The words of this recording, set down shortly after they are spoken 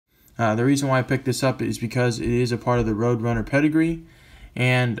The reason why I picked this up is because it is a part of the Roadrunner pedigree,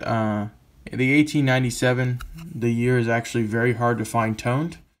 and the 1897, the year is actually very hard to find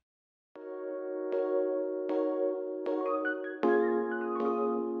toned.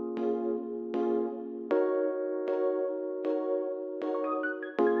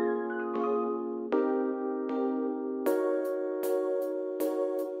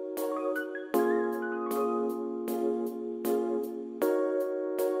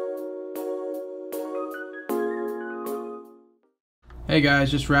 Hey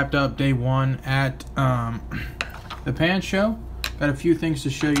guys, just wrapped up day one at the pan show. Got a few things to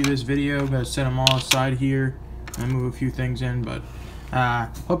show you this video. Gotta set them all aside here and move a few things in, but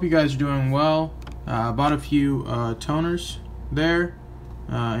hope you guys are doing well. Bought a few toners there,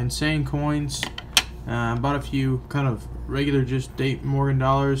 insane coins. Bought a few kind of regular just date Morgan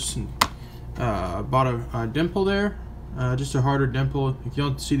dollars. Bought a dimple there, just a harder dimple. You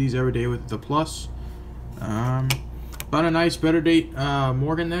don't see these every day with the plus. Bought a nice better date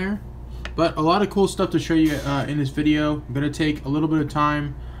Morgan there, but a lot of cool stuff to show you in this video. I'm gonna take a little bit of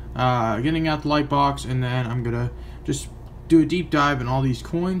time getting out the light box, and then I'm gonna just do a deep dive in all these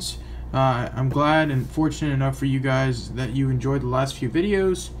coins. I'm glad and fortunate enough for you guys that you enjoyed the last few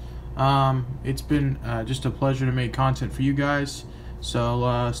videos. It's been just a pleasure to make content for you guys,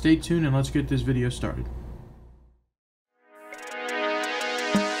 so stay tuned and let's get this video started.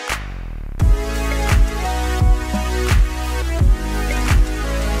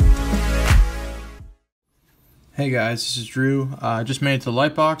 Hey guys, this is Drew. Just made it to the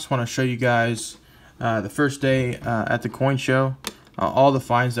light box. Want to show you guys the first day at the coin show, all the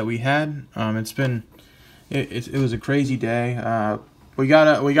finds that we had. It was a crazy day. We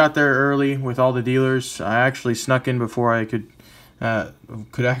got there early with all the dealers. I actually snuck in before I could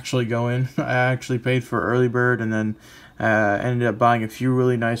actually go in. I actually paid for early bird, and then ended up buying a few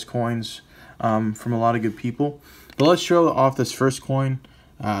really nice coins from a lot of good people. But let's show off this first coin.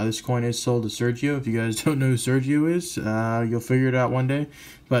 This coin is sold to Sergio. If you guys don't know who Sergio is, you'll figure it out one day.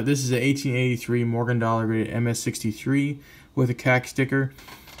 But this is an 1883 Morgan dollar rated MS63 with a CAC sticker.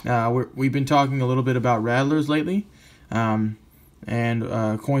 We've been talking a little bit about rattlers lately, and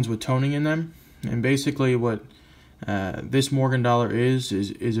coins with toning in them. And basically what this Morgan dollar is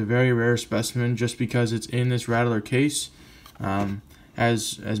a very rare specimen just because it's in this rattler case.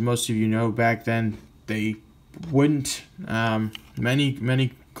 As most of you know, back then they wouldn't,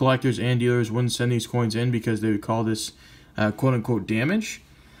 many collectors and dealers wouldn't send these coins in because they would call this quote-unquote damage.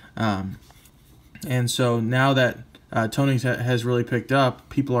 And so now that toning has really picked up,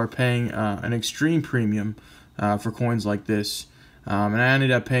 people are paying an extreme premium for coins like this. And I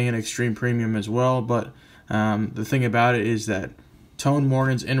ended up paying an extreme premium as well, but the thing about it is that toned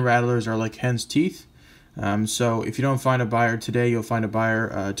Morgans and rattlers are like hen's teeth. So if you don't find a buyer today, you'll find a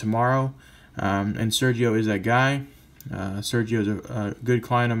buyer tomorrow. And Sergio is that guy. Sergio is a good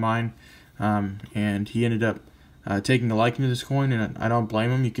client of mine, and he ended up taking a liking to this coin, and I don't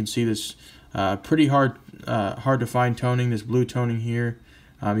blame him. You can see this pretty hard to find toning, this blue toning here.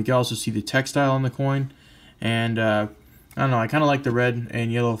 You can also see the textile on the coin, and I don't know. I kind of like the red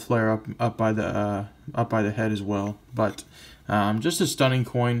and yellow flare up by the head as well. But just a stunning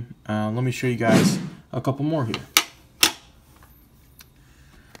coin. Let me show you guys a couple more here.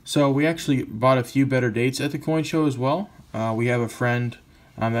 So we actually bought a few better dates at the coin show as well. We have a friend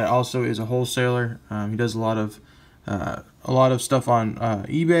that also is a wholesaler. He does a lot of stuff on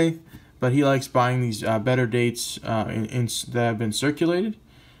eBay, but he likes buying these better dates that have been circulated.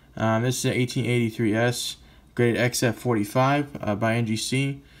 This is an 1883S graded XF45 by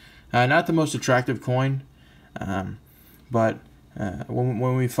NGC. Not the most attractive coin, but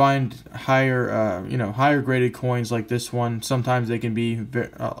when we find higher graded coins like this one, sometimes they can be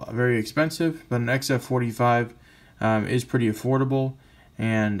very expensive, but an XF45 is pretty affordable.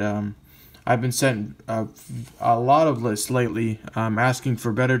 And I've been sent a lot of lists lately asking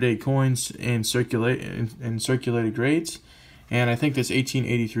for better date coins in circulated grades, and I think this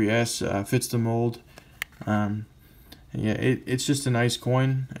 1883S fits the mold. It's just a nice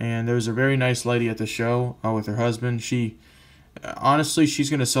coin, and there was a very nice lady at the show with her husband. Honestly, she's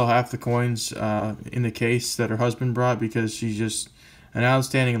going to sell half the coins in the case that her husband brought because she's just an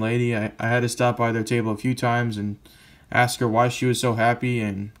outstanding lady. I had to stop by their table a few times and ask her why she was so happy,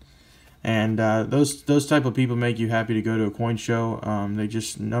 and those type of people make you happy to go to a coin show. They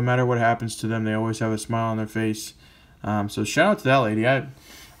just, no matter what happens to them, they always have a smile on their face. So shout out to that lady.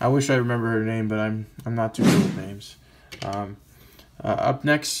 I wish I remember her name, but I'm not too good with names. Up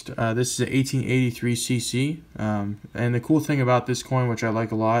next, this is an 1883 CC, and the cool thing about this coin, which I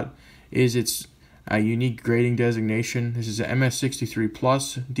like a lot, is it's unique grading designation. This is a MS63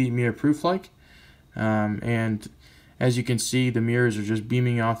 Plus deep mirror proof-like, and as you can see, the mirrors are just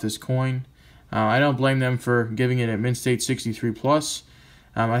beaming off this coin. I don't blame them for giving it a mint state 63 Plus.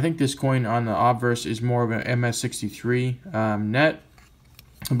 I think this coin on the obverse is more of an MS63 net,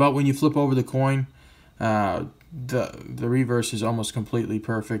 but when you flip over the coin, the reverse is almost completely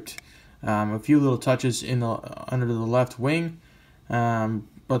perfect. A few little touches in the under the left wing,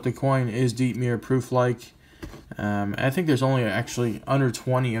 but the coin is deep mirror proof like. I think there's only actually under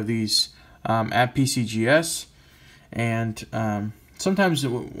 20 of these at PCGS, and sometimes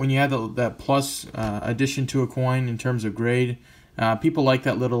when you have that plus addition to a coin in terms of grade, people like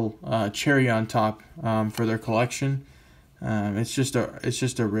that little cherry on top for their collection. It's just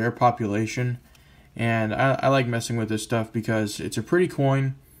a rare population, and I like messing with this stuff because it's a pretty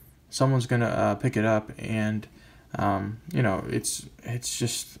coin. Someone's gonna pick it up, and you know, it's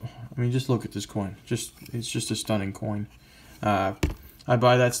just, I mean, just look at this coin. It's just a stunning coin. I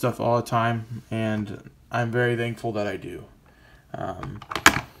buy that stuff all the time, and I'm very thankful that I do.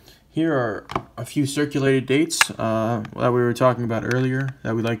 Here are a few circulated dates that we were talking about earlier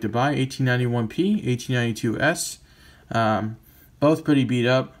that we'd like to buy. 1891P, 1892S. Both pretty beat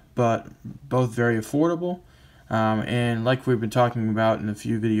up, but both very affordable. And like we've been talking about in a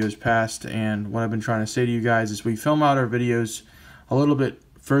few videos past, and what I've been trying to say to you guys is we film out our videos a little bit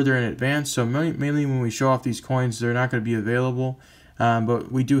further in advance. So mainly when we show off these coins, they're not going to be available.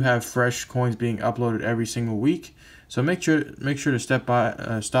 But we do have fresh coins being uploaded every single week. So make sure to stop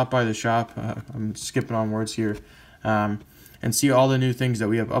by the shop. I'm skipping on words here, and see all the new things that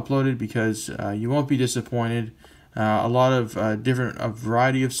we have uploaded, because you won't be disappointed. A lot of a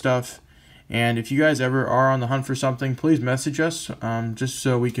variety of stuff. And if you guys ever are on the hunt for something, please message us, just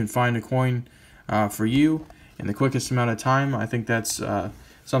so we can find a coin for you in the quickest amount of time. I think that's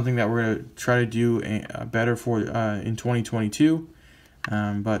something that we're going to try to do better for in 2022.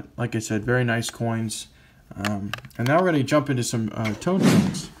 But like I said, very nice coins. And now we're going to jump into some tone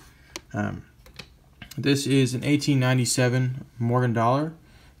coins. This is an 1897 Morgan dollar,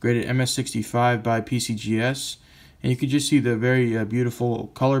 graded MS65 by PCGS. And you can just see the very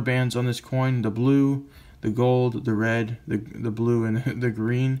beautiful color bands on this coin: the blue, the gold, the red, the blue, and the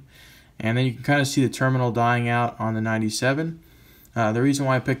green. And then you can kind of see the terminal dying out on the 97. The reason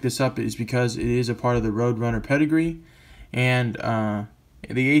why I picked this up is because it is a part of the Roadrunner pedigree. And the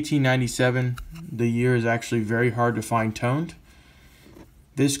 1897, the year is actually very hard to find toned.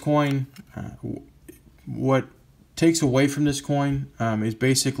 This coin, what takes away from this coin is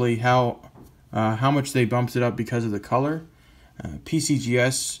basically how much they bumped it up because of the color.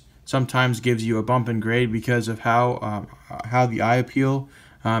 PCGS sometimes gives you a bump in grade because of how the eye appeal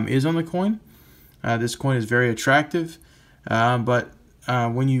is on the coin. This coin is very attractive, but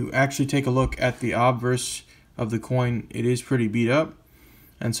when you actually take a look at the obverse of the coin, it is pretty beat up,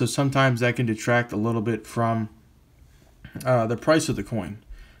 and so sometimes that can detract a little bit from the price of the coin.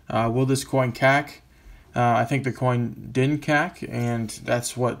 Will this coin CAC? I think the coin didn't CAC, and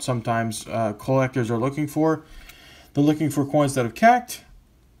that's what sometimes collectors are looking for. They're looking for coins that have CAC'd,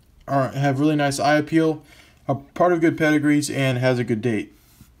 or have really nice eye appeal, are part of good pedigrees, and has a good date.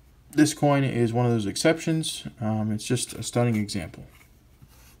 This coin is one of those exceptions. It's just a stunning example.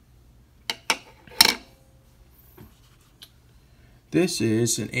 This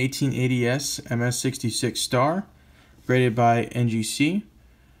is an 1880S MS66 star, graded by NGC.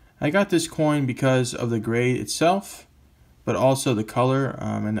 I got this coin because of the grade itself, but also the color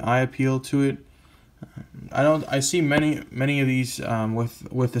and the eye appeal to it. I see many of these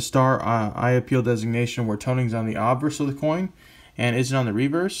with the star eye appeal designation where toning's on the obverse of the coin and isn't on the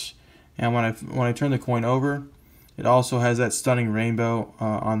reverse. And when I turn the coin over, it also has that stunning rainbow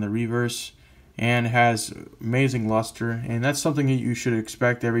on the reverse and has amazing luster. And that's something that you should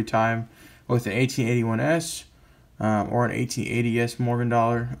expect every time with an 1881S. Or an 1880S Morgan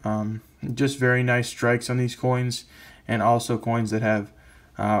dollar. Just very nice strikes on these coins, and also coins that have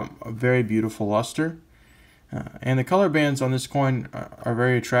a very beautiful luster. And the color bands on this coin are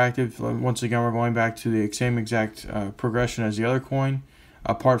very attractive. Once again, we're going back to the same exact progression as the other coin,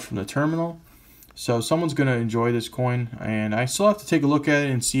 apart from the terminal. So someone's going to enjoy this coin, and I still have to take a look at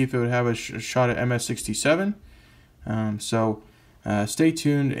it and see if it would have a shot at MS67. Stay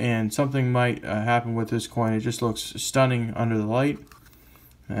tuned, and something might happen with this coin. It just looks stunning under the light,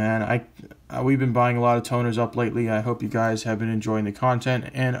 and we've been buying a lot of toners up lately. I hope you guys have been enjoying the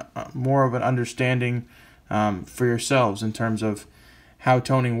content and more of an understanding for yourselves in terms of how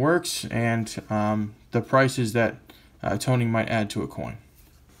toning works and the prices that toning might add to a coin.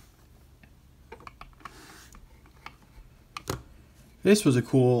 This was a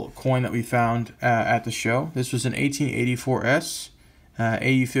cool coin that we found at the show. This was an 1884S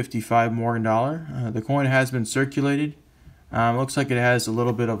AU55 Morgan dollar. The coin has been circulated. Looks like it has a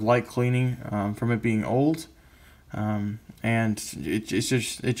little bit of light cleaning from it being old, and it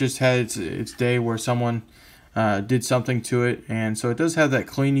just had its day where someone did something to it, and so it does have that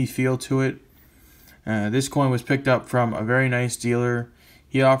cleany feel to it. This coin was picked up from a very nice dealer.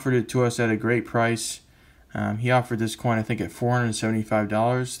 He offered it to us at a great price. He offered this coin, I think, at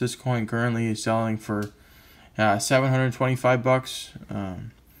 $475. This coin currently is selling for $725.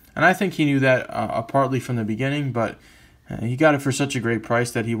 And I think he knew that partly from the beginning, but he got it for such a great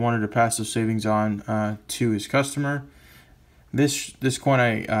price that he wanted to pass those savings on to his customer. This coin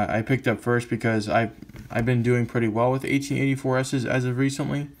I picked up first because I've been doing pretty well with 1884S's as of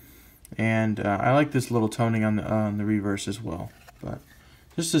recently, and I like this little toning on the reverse as well. But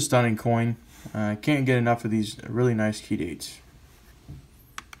just a stunning coin. I can't get enough of these really nice key dates.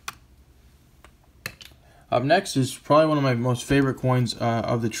 Up next is probably one of my most favorite coins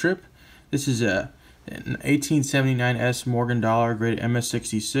of the trip. This is an 1879S Morgan dollar graded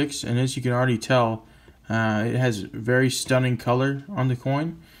MS66, and as you can already tell, it has very stunning color on the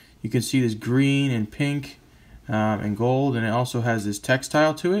coin. You can see this green and pink and gold, and it also has this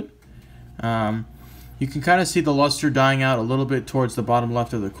textile to it. You can kind of see the luster dying out a little bit towards the bottom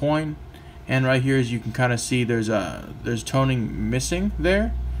left of the coin. And right here, as you can kind of see, there's toning missing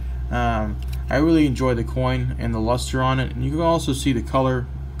there. I really enjoy the coin and the luster on it, and you can also see the color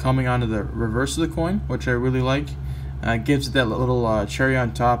coming onto the reverse of the coin, which I really like. Gives it that little cherry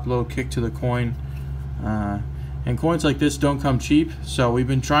on top, little kick to the coin. And coins like this don't come cheap, so we've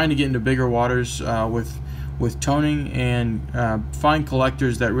been trying to get into bigger waters with toning and find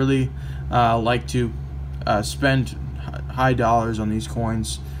collectors that really like to spend high dollars on these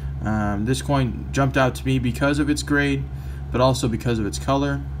coins. This coin jumped out to me because of its grade, but also because of its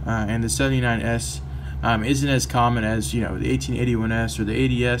color. And the 79S isn't as common as, you know, the 1881S or the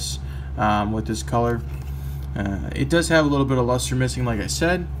 80S with this color. It does have a little bit of luster missing, like I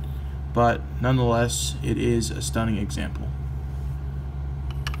said, but nonetheless, it is a stunning example.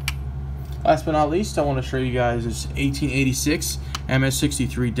 Last but not least, I want to show you guys this 1886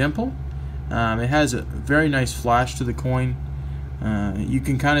 MS63 dimple. It has a very nice flash to the coin. You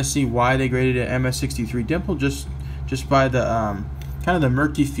can kind of see why they graded it MS63 dimple just by the kind of the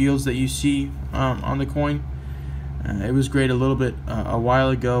murky fields that you see on the coin. It was graded a little bit a while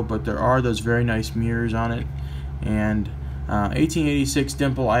ago, but there are those very nice mirrors on it. And 1886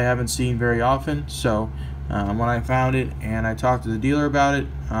 dimple I haven't seen very often, so when I found it and I talked to the dealer about it,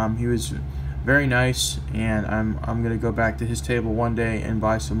 he was very nice, and I'm gonna go back to his table one day and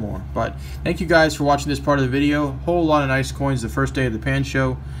buy some more. But thank you guys for watching this part of the video. Whole lot of nice coins the first day of the pan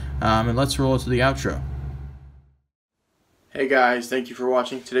show, and let's roll to the outro. Hey guys, thank you for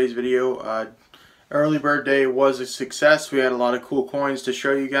watching today's video. Early bird day was a success. We had a lot of cool coins to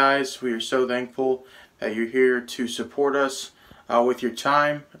show you guys. We are so thankful that you're here to support us with your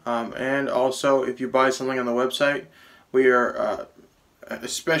time, and also if you buy something on the website, we are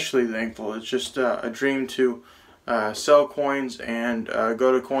especially thankful. It's just a dream to sell coins and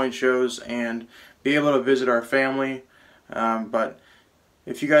go to coin shows and be able to visit our family. But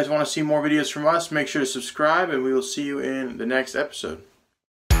if you guys want to see more videos from us, make sure to subscribe, and we will see you in the next episode.